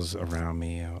themselves around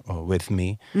me or with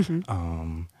me.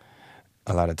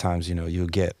 A lot of times,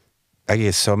 I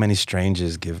get so many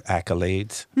strangers give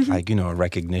accolades, like, a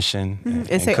recognition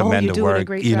and say, commend you're the doing work. a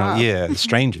great job.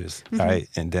 Strangers, right?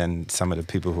 And then some of the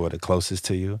people who are the closest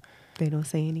to you, they don't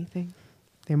say anything.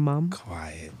 Their mom,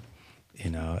 quiet,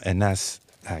 and that's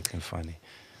acting funny.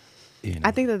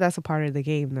 I think that's a part of the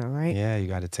game, though, right? Yeah, you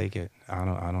got to take it. I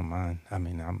don't mind. I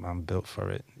mean, I'm built for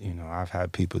it. I've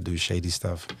had people do shady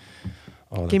stuff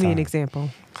all the time. Give me an example.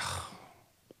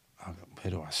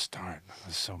 Where do I start?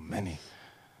 There's so many.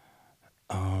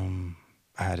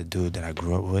 I had a dude that I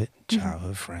grew up with,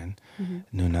 childhood friend,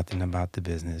 knew nothing about the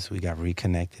business. We got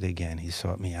reconnected again. He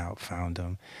sought me out, found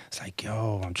him. It's like,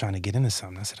 yo, I'm trying to get into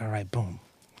something. I said, all right, boom,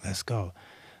 let's go.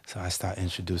 So I started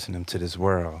introducing him to this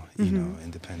world,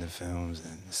 independent films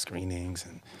and screenings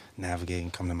and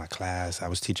navigating, coming to my class. I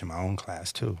was teaching my own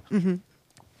class too.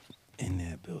 in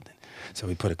there building. So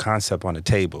we put a concept on the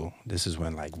table. This is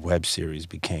when like web series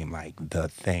became like the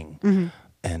thing.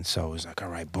 And so it was like, all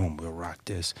right, boom, we'll rock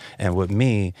this. And with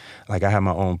me, like I have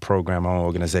my own program, my own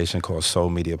organization called Soul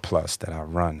Media Plus that I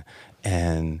run.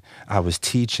 And I was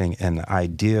teaching, and the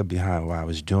idea behind why I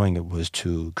was doing it was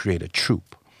to create a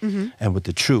troupe. And with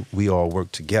the troupe, we all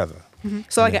work together.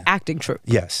 So like an acting troupe.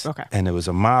 Yes. Okay. And it was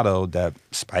a model that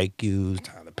Spike used,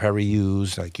 Tyler Perry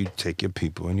used. Like you take your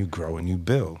people and you grow and you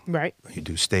build. Right. You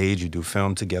do stage, you do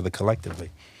film together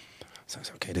collectively. So I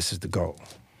said, okay, this is the goal.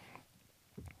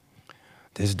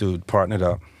 This dude partnered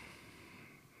up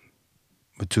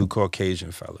with 2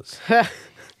 Caucasian fellas.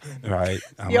 Right?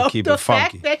 I'm gonna keep it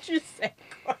funky. The fact that you said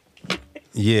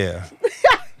Yeah.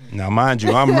 Now, mind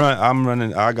you, I'm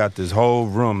running. I got this whole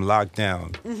room locked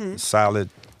down, solid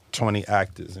 20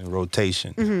 actors in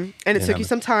rotation. And it took you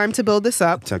some time to build this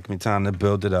up. It took me time to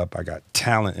build it up. I got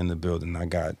talent in the building. I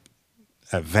got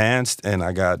advanced and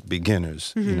I got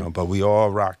beginners. You know, but we all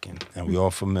rocking and we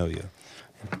all familiar.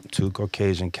 2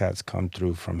 Caucasian cats come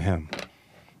through from him.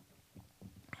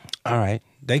 All right,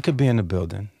 they could be in the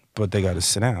building, but they got to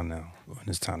sit down now when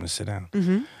it's time to sit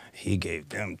down. He gave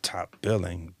them top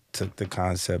billing. Took the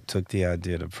concept, took the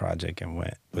idea of the project, and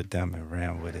went with them and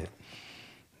ran with it.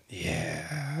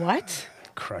 Yeah. What?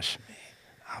 Crushed me.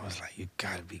 I was like, you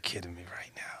gotta be kidding me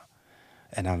right now.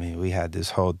 And I mean, we had this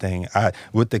whole thing.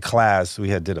 With the class, we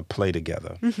did a play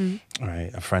together.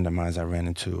 Right? A friend of mine I ran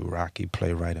into, Rocky,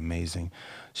 playwright, amazing.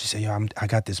 She said, yo, I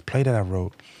got this play that I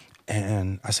wrote.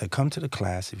 And I said, come to the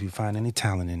class. If you find any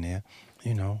talent in there,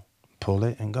 you know, pull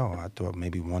it and go. I thought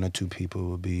maybe 1 or 2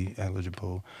 people would be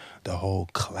eligible. The whole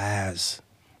class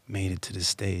made it to the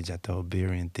stage at the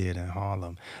Oberian Theater in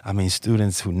Harlem. I mean,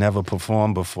 students who never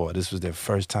performed before. This was their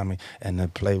first time, and the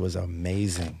play was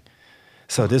amazing.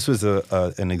 So this was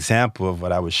an example of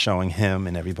what I was showing him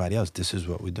and everybody else. This is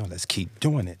what we're doing. Let's keep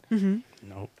doing it.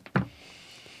 Nope.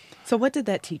 So what did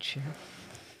that teach you?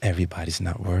 Everybody's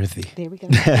not worthy. There we go.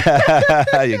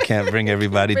 You can't bring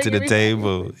everybody to the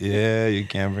table. Yeah, you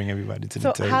can't bring everybody to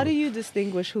the table. So how do you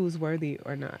distinguish who's worthy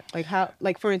or not?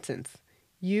 Like for instance,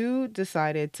 you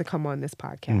decided to come on this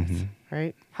podcast,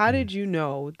 right? How did you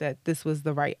know that this was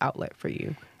the right outlet for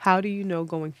you? How do you know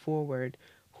going forward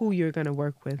who you're going to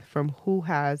work with, from who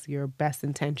has your best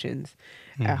intentions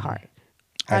at heart?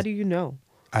 How do you know?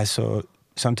 I saw.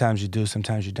 Sometimes you do,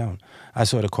 sometimes you don't. I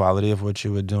saw the quality of what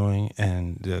you were doing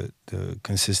and the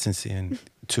consistency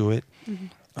to it.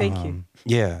 Thank you.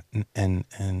 Yeah,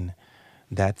 and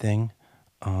that thing,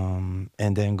 and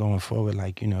then going forward,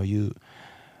 like, you know,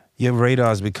 your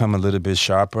radars become a little bit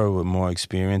sharper with more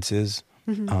experiences,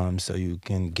 so you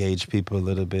can gauge people a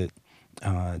little bit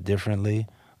differently.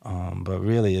 But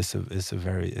really, it's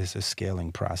a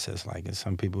scaling process. Like, it's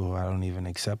some people who I don't even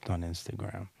accept on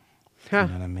Instagram. You know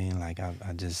what I mean? Like, I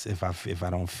just, if I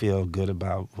don't feel good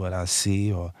about what I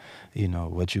see, or, you know,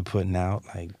 what you're putting out,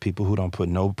 like people who don't put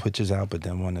no pictures out but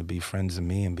then want to be friends of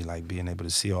me and be like being able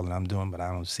to see all that I'm doing, but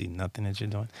I don't see nothing that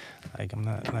you're doing. Like, I'm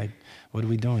not, like, what are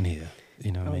we doing here?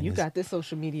 You know what I mean? You got this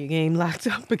social media game locked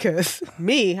up, because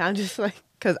I'm just like,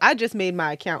 because I just made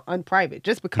my account unprivate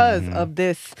just because of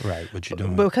this. Right, what you're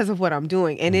doing. Because of what I'm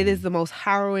doing. And it is the most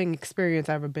harrowing experience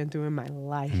I've ever been through in my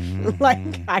life. Like,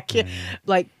 I can't,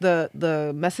 like,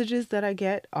 the messages that I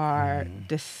get are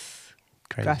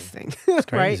disgusting. It's right?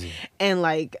 crazy. And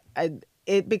like,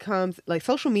 it becomes, like,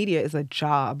 social media is a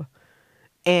job.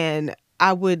 And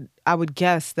I would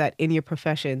guess that in your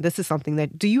profession, this is something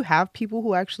that, do you have people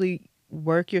who actually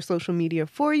work your social media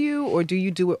for you, or do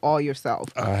you do it all yourself?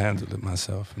 I handle it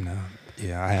myself now.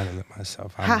 Yeah, I handle it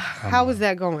myself. How is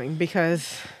that going?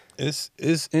 Because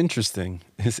it's interesting.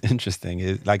 It's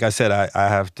interesting. Like I said, I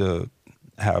have to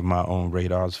have my own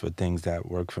radars for things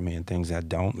that work for me and things that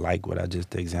don't, like the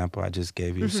example I just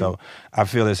gave you. So I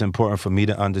feel it's important for me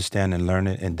to understand and learn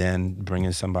it, and then bring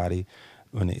in somebody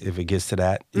if it gets to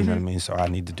that, you know what I mean? So I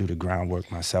need to do the groundwork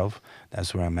myself.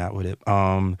 That's where I'm at with it.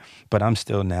 But I'm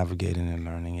still navigating and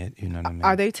learning it, you know what I mean?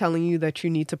 Are they telling you that you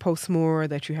need to post more,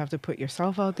 that you have to put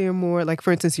yourself out there more? Like,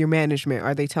 for instance, your management,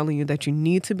 are they telling you that you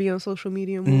need to be on social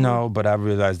media more? No, but I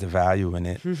realize the value in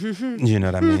it. You know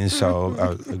what I mean?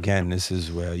 So, again, this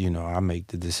is where, you know, I make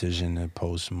the decision to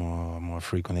post more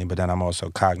frequently, but then I'm also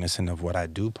cognizant of what I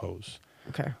do post.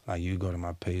 Okay. Like, you go to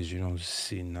my page, you don't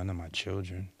see none of my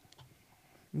children.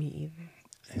 Me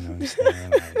either. You know what I'm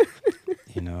saying? Like,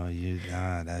 you know,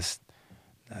 that's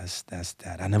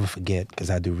that. I never forget, because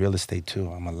I do real estate too.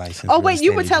 I'm a licensed. Oh wait,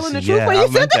 you were telling the truth when you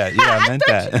said that. Yeah, I meant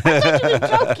that. I thought you were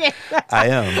joking. I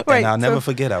am, Right, and I'll never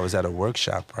forget. I was at a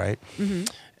workshop, right?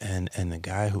 And the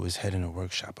guy who was heading the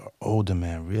workshop, an older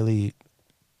man, really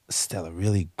stellar,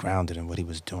 really grounded in what he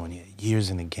was doing. He had years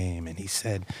in the game, and he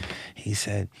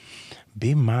said,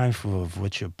 be mindful of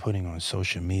what you're putting on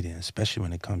social media, especially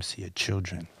when it comes to your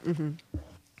children. Mm-hmm.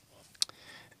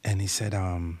 And he said,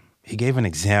 he gave an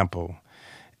example,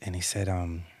 and he said,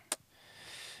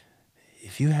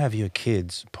 if you have your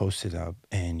kids posted up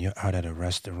and you're out at a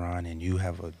restaurant and you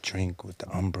have a drink with the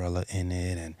umbrella in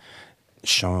it and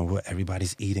showing what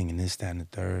everybody's eating and this, that, and the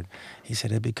third, he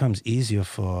said it becomes easier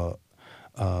for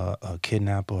a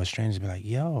kidnapper or a stranger to be like,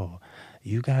 yo,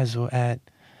 you guys were at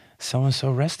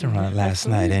so-and-so restaurant last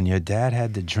night and your dad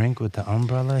had the drink with the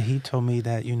umbrella. He told me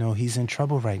that, he's in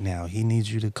trouble right now. He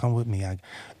needs you to come with me.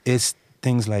 It's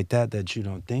things like that you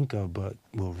don't think of but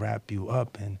will wrap you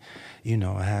up and,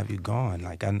 have you gone.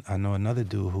 Like I know another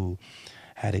dude who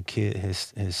had a kid,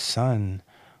 his son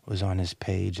was on his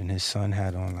page and his son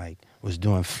had on was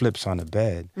doing flips on the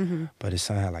bed, but his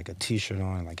son had a t-shirt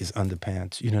on, his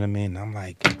underpants, you know what I mean? And I'm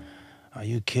like, are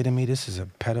you kidding me? This is a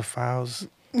pedophile's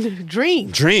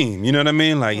dream, you know what I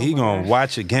mean? He gonna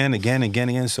watch again.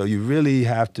 So you really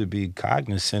have to be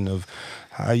cognizant of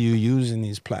how you using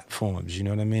these platforms, you know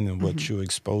what I mean? And what you're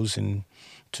exposing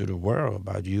to the world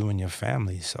about you and your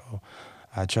family. So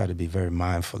I try to be very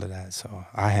mindful of that. So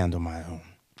I handle my own.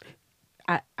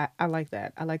 I like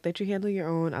that. I like that you handle your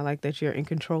own. I like that you're in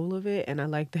control of it, and I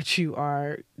like that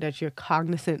you're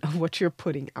cognizant of what you're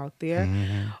putting out there.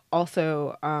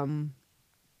 Also,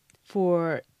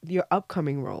 for your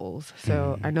upcoming roles.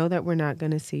 So I know that we're not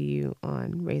going to see you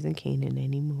on Raising Kanan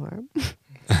anymore.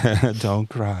 Don't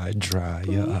cry, dry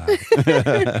your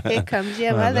eye. Here comes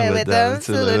your mother with those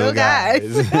two little guys.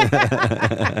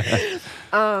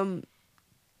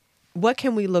 What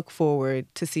can we look forward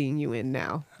to seeing you in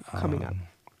now, coming up?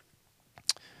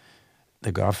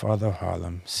 The Godfather of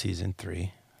Harlem, season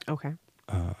 3. Okay.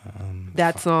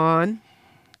 That's on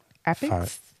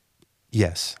Epics?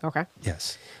 Yes. Okay.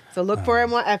 Yes. So look for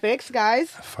him on Epics, guys.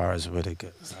 Forrest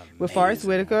Whitaker. With Forrest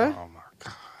Whitaker? Oh, my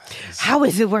God. How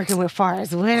is it working with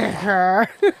Forrest Whitaker?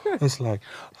 It's like,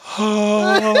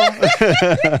 oh.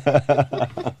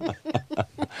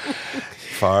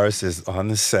 Forrest is on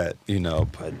the set,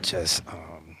 but just...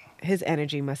 his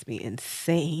energy must be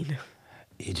insane.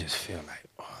 You just feel like,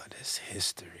 this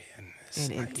history and this...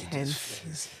 And intense.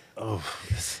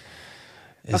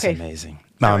 It's amazing.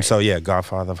 Right. So, yeah,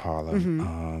 Godfather of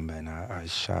Harlem. And I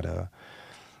shot a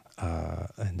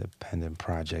independent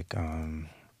project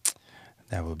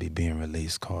that will be being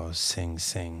released called Sing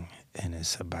Sing. And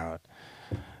it's about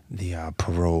the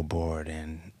parole board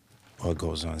and what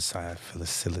goes on inside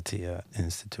facility,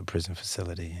 Institute Prison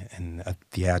Facility, and a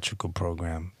theatrical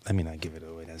program. Let me not give it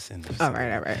away. That's in the All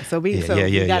right. So we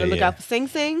got to look out for Sing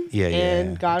Sing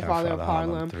and Godfather of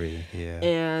Harlem 3. Yeah.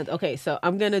 And okay, so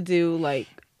I'm gonna do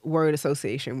word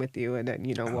association with you, and then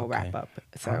we'll wrap up.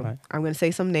 So I'm gonna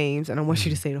say some names, and I want you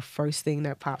to say the first thing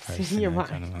that pops in your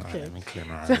mind. Okay. Let me clear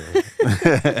my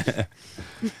eyes.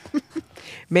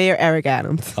 Mayor Eric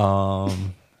Adams.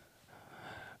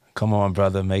 Come on,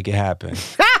 brother, make it happen.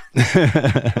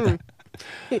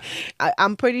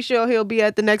 I'm pretty sure he'll be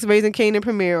at the next Raising Kanan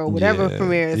premiere or whatever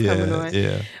premiere is coming on.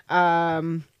 Yeah.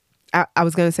 I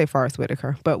was gonna say Forrest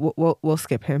Whitaker, but we'll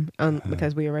skip him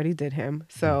because we already did him.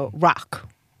 So Rock.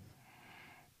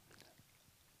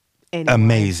 Anyway.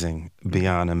 Amazing,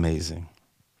 beyond amazing.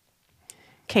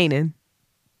 Kanan.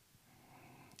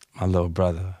 My little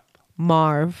brother.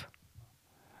 Marv.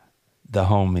 The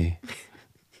homie.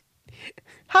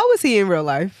 How was he in real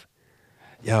life?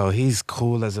 Yo, he's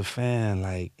cool as a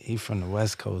fan. He's from the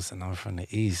West Coast and I'm from the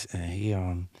East, and he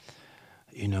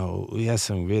we had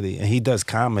some really, and he does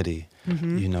comedy,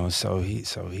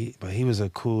 but he was a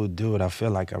cool dude. I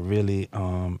feel like I really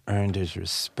earned his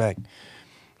respect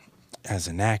as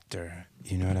an actor.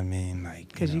 You know what I mean?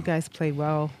 Because you guys play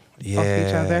well off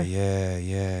each other. Yeah.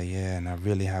 And I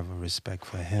really have a respect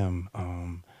for him,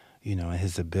 and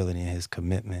his ability and his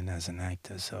commitment as an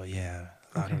actor. So yeah,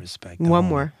 a lot of respect. One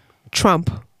more.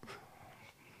 Trump.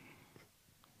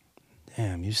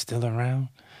 Damn, you still around?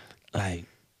 I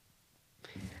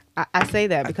say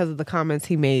that because of the comments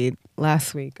he made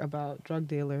last week about drug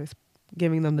dealers,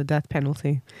 giving them the death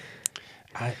penalty.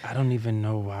 I don't even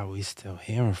know why we still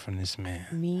hearing from this man.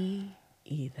 Me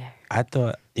either. I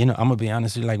thought, I'm gonna be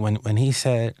honest with you, when he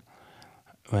said,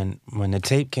 when the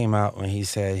tape came out, when he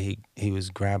said he was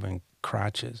grabbing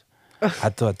crotches, I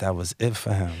thought that was it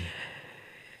for him.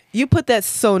 You put that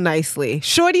so nicely.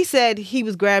 Shorty said he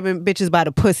was grabbing bitches by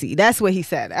the pussy. That's what he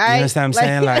said. You understand what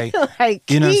I'm saying? Like,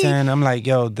 you know what I'm saying? I'm like,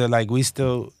 yo, they're like, we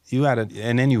still, you gotta,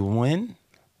 and then you win?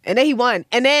 And then he won.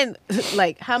 And then,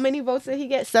 like, how many votes did he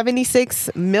get? 76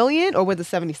 million? Or was it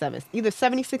 77? Either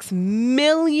 76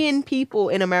 million people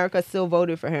in America still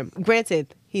voted for him.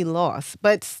 Granted, he lost.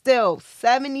 But still,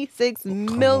 76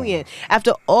 million.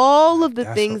 After all of the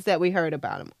things that we heard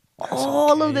about him.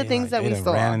 All of the things that we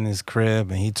saw. Ran in his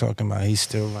crib, and he talking about he's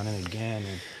still running again.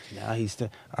 And now he's still...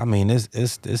 I mean,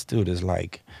 this dude is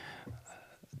like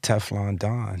Teflon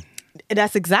Don.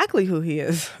 That's exactly who he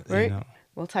is, right? You know?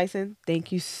 Well, Tyson,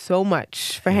 thank you so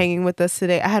much for hanging with us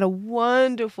today. I had a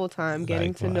wonderful time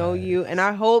getting to know you, and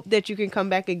I hope that you can come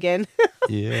back again.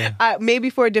 Yeah. Maybe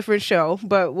for a different show,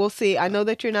 but we'll see. I know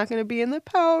that you're not going to be in the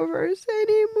Powerverse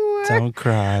anymore. Don't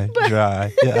cry.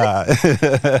 Dry. Yeah.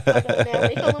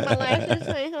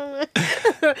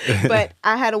 But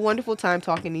I had a wonderful time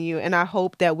talking to you, and I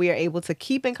hope that we are able to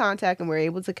keep in contact and we're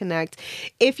able to connect.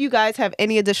 If you guys have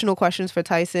any additional questions for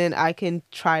Tyson, I can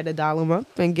try to dial him up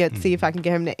and see if I can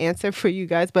get him to answer for you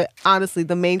guys. But honestly,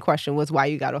 the main question was why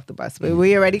you got off the bus. But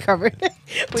we already covered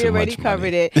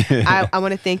it. I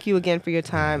want to thank you again for your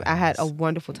time. I had a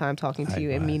wonderful time talking to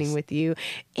you and meeting with you.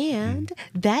 And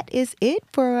that is it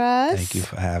for us. Thank you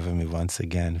for having me once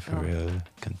again. For real.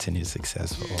 Continued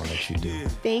success for all that you do.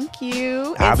 Thank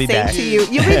you. I'll be back. To you.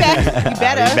 You'll be back. You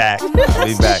better. I'll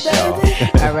be back, y'all.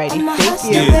 Alrighty. Thank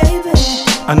you.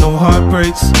 I know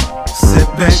heartbreaks,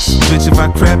 setbacks. Bitch, if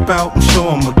I crap out, I'm sure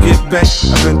I'ma get back.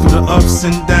 I've been through the ups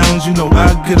and downs, you know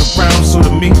I get around. So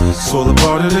to me, it's all a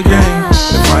part of the game.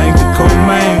 If I ain't the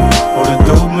co-main or the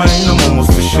dope main, I'm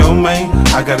almost for sure, man.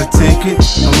 I gotta take it,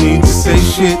 no need to say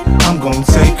shit, I'm gon'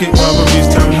 take it. Robberies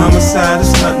turn homicide,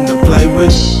 it's nothing to play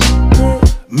with.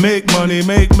 Make money,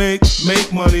 make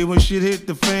money. When shit hit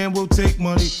the fan, we'll take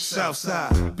money.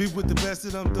 Southside, be with the best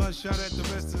of them, done shot at the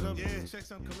rest of them. Yeah,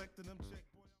 checks I'm collecting them.